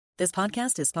This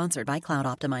podcast is sponsored by Cloud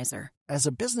Optimizer. As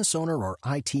a business owner or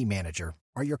IT manager,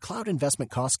 are your cloud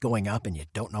investment costs going up and you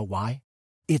don't know why?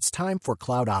 It's time for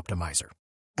Cloud Optimizer.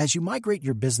 As you migrate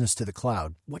your business to the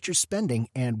cloud, what you're spending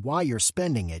and why you're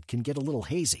spending it can get a little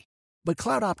hazy. But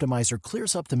Cloud Optimizer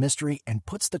clears up the mystery and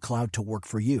puts the cloud to work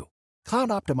for you. Cloud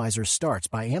Optimizer starts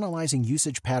by analyzing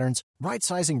usage patterns,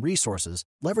 right-sizing resources,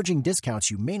 leveraging discounts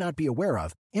you may not be aware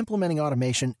of, implementing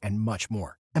automation, and much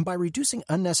more. And by reducing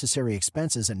unnecessary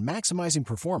expenses and maximizing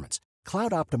performance,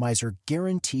 Cloud Optimizer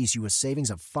guarantees you a savings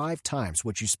of 5 times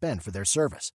what you spend for their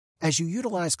service. As you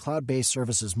utilize cloud-based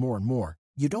services more and more,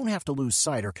 you don't have to lose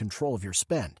sight or control of your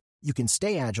spend. You can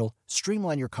stay agile,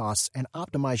 streamline your costs, and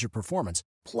optimize your performance,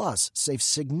 plus save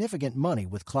significant money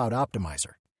with Cloud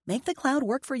Optimizer. Make the cloud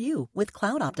work for you with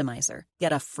Cloud Optimizer.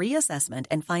 Get a free assessment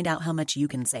and find out how much you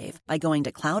can save by going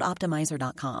to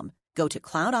cloudoptimizer.com. Go to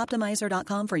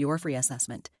cloudoptimizer.com for your free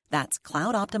assessment. That's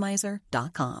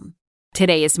cloudoptimizer.com.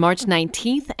 Today is March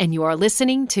 19th, and you are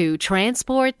listening to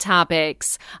Transport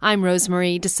Topics. I'm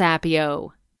Rosemarie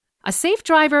DeSapio. A safe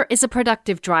driver is a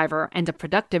productive driver, and a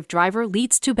productive driver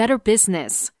leads to better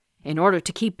business. In order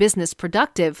to keep business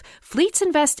productive, fleets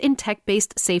invest in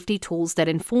tech-based safety tools that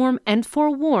inform and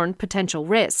forewarn potential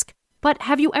risk. But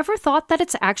have you ever thought that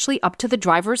it's actually up to the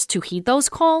drivers to heed those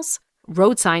calls?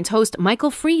 Road Signs host Michael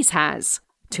Freeze has.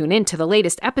 Tune in to the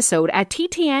latest episode at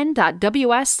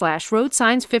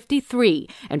ttn.ws/roadsigns53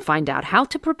 and find out how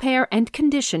to prepare and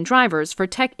condition drivers for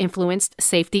tech-influenced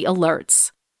safety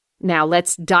alerts. Now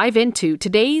let's dive into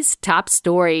today's top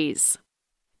stories.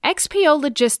 XPO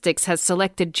Logistics has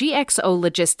selected GXO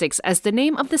Logistics as the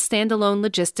name of the standalone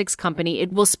logistics company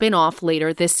it will spin off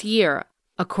later this year.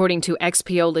 According to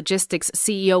XPO Logistics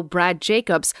CEO Brad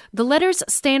Jacobs, the letters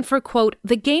stand for, quote,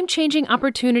 the game-changing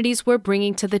opportunities we're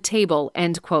bringing to the table,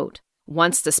 end quote.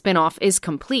 Once the spinoff is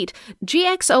complete,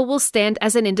 GXO will stand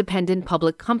as an independent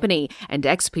public company, and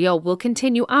XPO will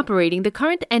continue operating the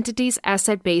current entity's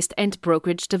asset-based and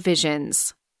brokerage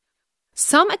divisions.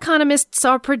 Some economists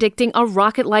are predicting a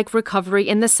rocket-like recovery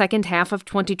in the second half of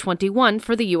 2021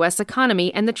 for the U.S.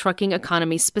 economy and the trucking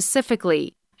economy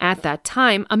specifically. At that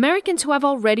time, Americans who have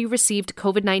already received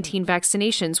COVID-19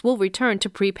 vaccinations will return to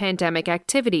pre-pandemic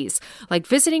activities, like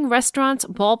visiting restaurants,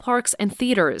 ballparks, and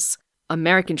theaters.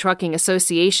 American Trucking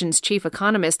Association's chief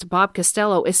economist Bob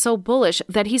Costello is so bullish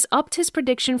that he's upped his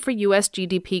prediction for U.S.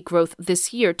 GDP growth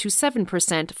this year to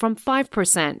 7% from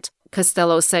 5%.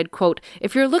 Costello said, quote,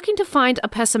 if you're looking to find a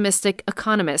pessimistic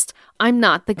economist, I'm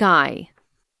not the guy.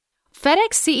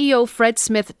 FedEx CEO Fred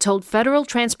Smith told federal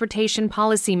transportation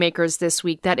policymakers this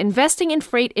week that investing in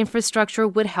freight infrastructure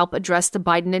would help address the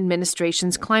Biden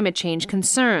administration's climate change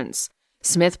concerns.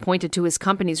 Smith pointed to his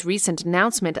company's recent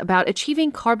announcement about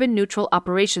achieving carbon-neutral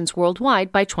operations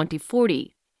worldwide by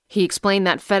 2040. He explained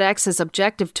that FedEx's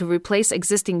objective to replace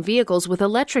existing vehicles with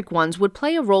electric ones would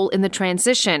play a role in the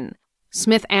transition.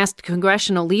 Smith asked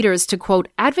congressional leaders to, quote,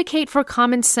 advocate for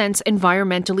common-sense,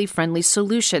 environmentally friendly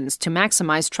solutions to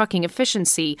maximize trucking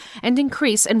efficiency and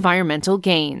increase environmental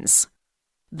gains.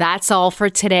 That's all for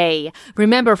today.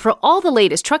 Remember, for all the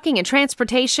latest trucking and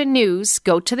transportation news,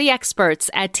 go to the experts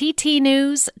at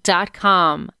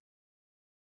ttnews.com.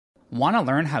 Want to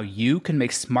learn how you can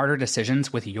make smarter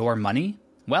decisions with your money?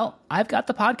 Well, I've got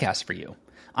the podcast for you.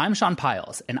 I'm Sean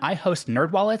Piles, and I host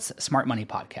NerdWallet's Smart Money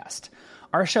Podcast.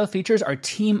 Our show features our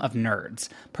team of nerds,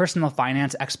 personal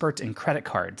finance experts in credit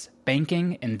cards,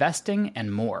 banking, investing,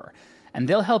 and more. And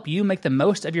they'll help you make the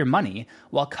most of your money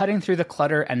while cutting through the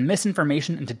clutter and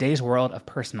misinformation in today's world of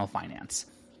personal finance.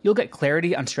 You'll get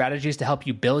clarity on strategies to help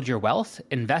you build your wealth,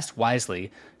 invest wisely,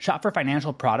 shop for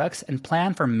financial products, and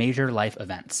plan for major life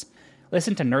events.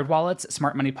 Listen to NerdWallet's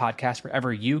Smart Money Podcast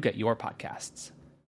wherever you get your podcasts.